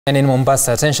And in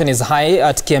Mombasa, tension is high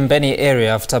at Kiembeni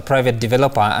area after a private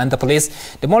developer and the police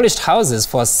demolished houses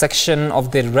for a section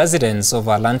of the residents of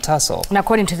land tussle. And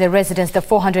according to the residents, the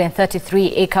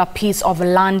 433-acre piece of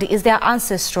land is their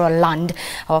ancestral land.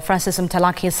 Our Francis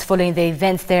Mtalaki is following the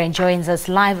events there and joins us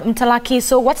live. Mtalaki,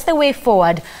 so what's the way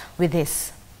forward with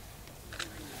this?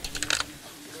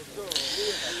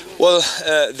 Well,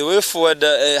 the way forward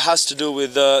has to do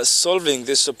with solving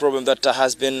this problem that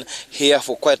has been here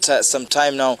for quite some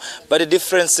time now. But the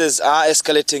differences are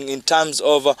escalating in terms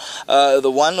of the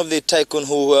one of the tycoon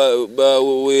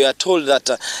who we are told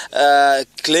that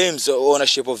claims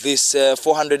ownership of this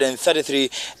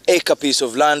 433-acre piece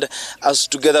of land, as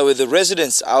together with the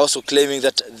residents are also claiming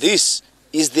that this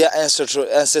is their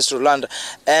ancestral land.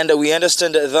 And we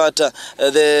understand that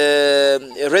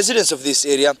the residents of this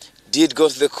area did go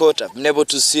to the court. I've been able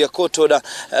to see a court order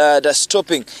that's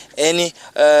stopping any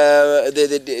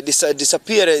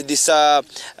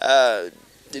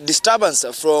disturbance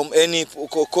from any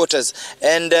quarters.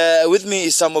 And with me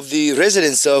is some of the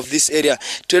residents of this area.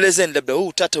 Tuelezeni labda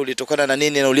huu tata ulitokana na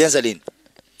nini na ulianza lini?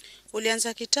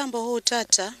 Ulianza kitambo huu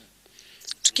tata,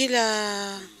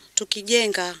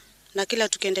 tukijenga na kila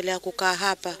tukiendelea kukaa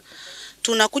hapa.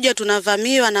 Tunakuja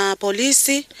tunavamiwa na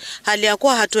polisi, hali ya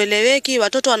kuwa hatueleweki,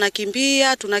 watoto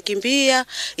wanakimbia, tunakimbia,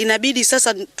 inabidi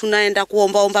sasa tunaenda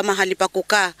kuomba mahali pa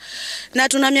kukaa. Na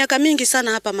tuna miaka mingi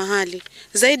sana hapa mahali.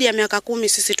 Zaidi ya miaka 10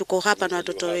 sisi tuko hapa na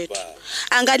watoto wetu.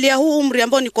 Angalia huu umri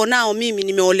ambao niko nao mimi,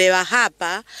 nimeolewa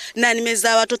hapa na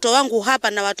nimezaa watoto wangu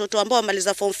hapa na watoto ambao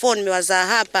wamaliza form 4 nimewazaa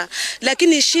hapa.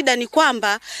 Lakini shida ni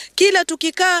kwamba kila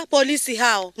tukikaa polisi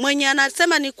hao, mwenye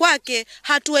anasema ni kwake,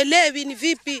 hatuelewi ni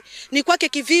vipi, ni kwake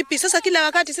kivipi. Sasa kila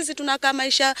wakati sisi tunakaa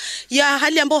maisha ya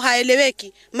hali ambayo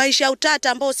haeleweki, maisha ya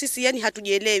utata ambao sisi yani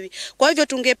hatujielewi. Kwa hivyo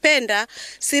tungependa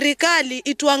serikali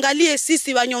ituangalie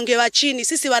sisi wanyonge wa chini,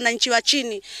 sisi wananchi wa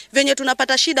chini, venye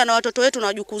tunapata shida na watoto wetu na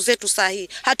wajukuu zetu sahihi.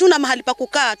 Hatuna mahali pa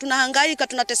kukaa, tunahangaika,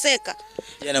 tunateseka.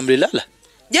 Jana mlilala?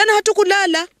 Jana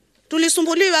hatukulala.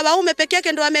 Tulisumbuliwa, waume peke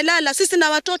yake ndo wamelala. Sisi na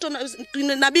watoto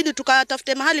inabidi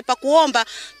tukatafute mahali pa kuomba,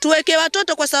 tuweke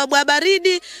watoto kwa sababu ya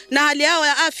baridi na hali yao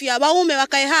ya afya, waume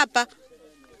wakae hapa.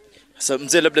 Sasa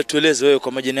mzee, labda tueleze wewe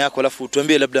kwa majina yako alafu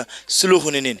tuambie labda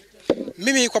suluhu ni nini?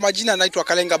 Mimi kwa majina naitwa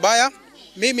Kalenga Baya.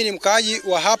 Mimi ni mkaaji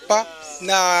wa hapa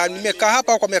na nimekaa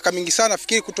hapa kwa miaka mingi sana.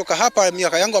 Fikiri kutoka hapa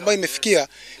miaka yangu ambayo imefikia,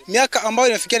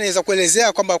 naweza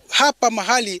kuelezea kwamba hapa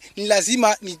mahali ni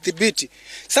lazima nidhibiti.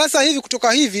 Sasa hivi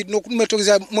kutoka hivi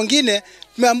tumetokeza mwingine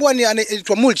tumeambiwa ni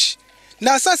anaitwa Mulchi.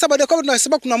 Na sasa baada kwa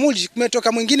tunasema kuna Mulchi,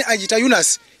 kumetoka mwingine ajita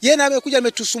Yunus. Yeye na amekuja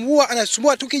ametusumbua,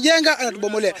 anasumbua tukijenga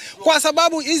anatubomolea. Kwa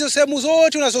sababu hizo sehemu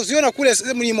zote unazoziona kule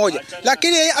sehemu ni moja.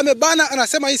 Lakini yeye amebana,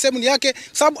 anasema hii sehemu ni yake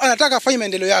sababu anataka afanye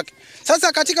maendeleo yake.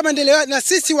 Sasa katika maendeleo na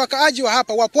sisi wakaaji wa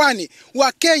hapa, wa pwani,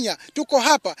 wa Kenya, tuko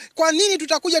hapa. Kwa nini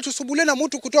tutakuja tusumbule na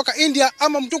mtu kutoka India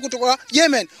ama mtu kutoka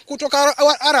Yemen, kutoka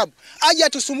Arab? Aje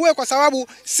atusumbue kwa sababu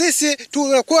sisi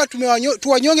tunakuwa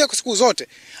tuwanyonge kwa siku zote.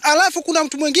 Alafu kuna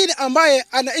mtu mwingine ambaye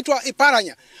anaitwa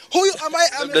Iparanya. Huyu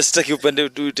ambaye labda sitaki upande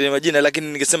tu majina, lakini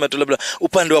ningesema tu labda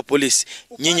upande wa polisi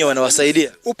nyinyi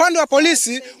wanawasaidia. Upande wa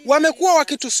polisi wamekuwa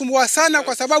wakitusumbua sana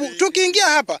kwa sababu tukiingia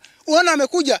hapa unaona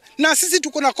amekuja na sisi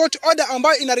tuko na court order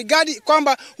ambayo inarigadi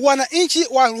kwamba wananchi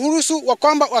waruhusu wa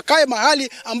kwamba wakae mahali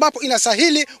ambapo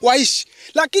inasahili waishi.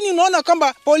 Lakini unaona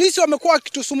kwamba polisi wamekuwa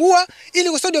wakitusumbua ili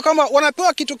kusudi kwamba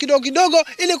wanapewa kitu kidogo kidogo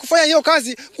ili kufanya hiyo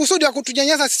kazi kusudi ya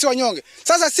kutunyanyasa sisi wanyonge.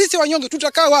 Sasa sisi wanyonge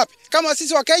tutakaa wapi kama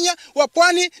sisi wa Kenya, wa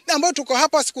pwani na ambao tuko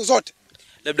hapa siku zote?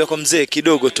 Labda kwa mzee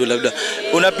kidogo tu, labda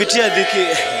unapitia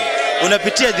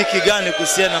dhiki gani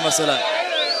kuhusiana na masuala?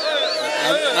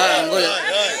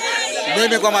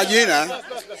 Mimi kwa majina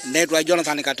naitwa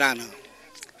Jonathan Katana.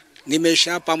 Nimeishi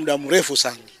hapa muda mrefu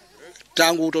sana.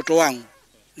 Tangu utoto wangu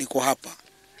niko hapa.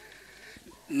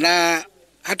 Na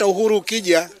hata uhuru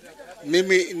ukija,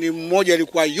 mimi ni mmoja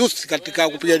alikuwa youth katika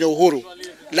kupigania uhuru.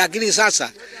 Lakini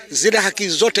sasa zile haki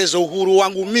zote za uhuru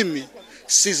wangu mimi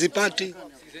sizipati.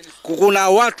 Kuna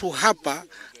watu hapa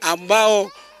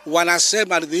ambao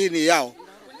wanasema ardhi yao.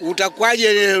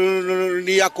 Utakuwaje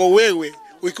ni yako wewe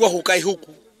ukiwa hukai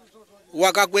huku?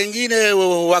 Waka wengine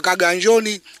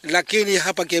wakaganjoni, lakini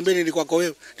hapa Kiembeni ni kwako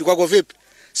wewe. Ni kwako vipi?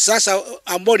 Sasa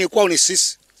ambao ni kwao ni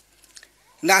sisi.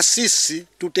 Na sisi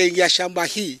tutaingia shamba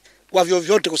hii kwa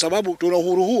vyovyote kwa sababu tuna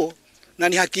uhuru huo na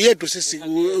ni haki yetu sisi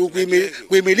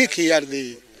kuimiliki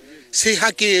ardhi. Si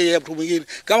haki ya mtu mwingine.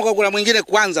 Kama kuna mwingine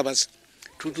kwanza basi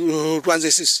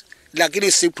tuanze sisi,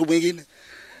 lakini si mtu mwingine.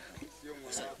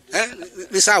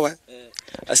 Ni sawa.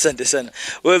 Asante sana.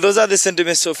 Well, those are the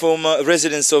sentiments from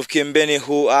residents of Kiembeni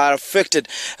who are affected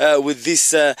with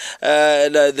this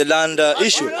the land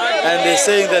issue, and they're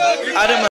saying that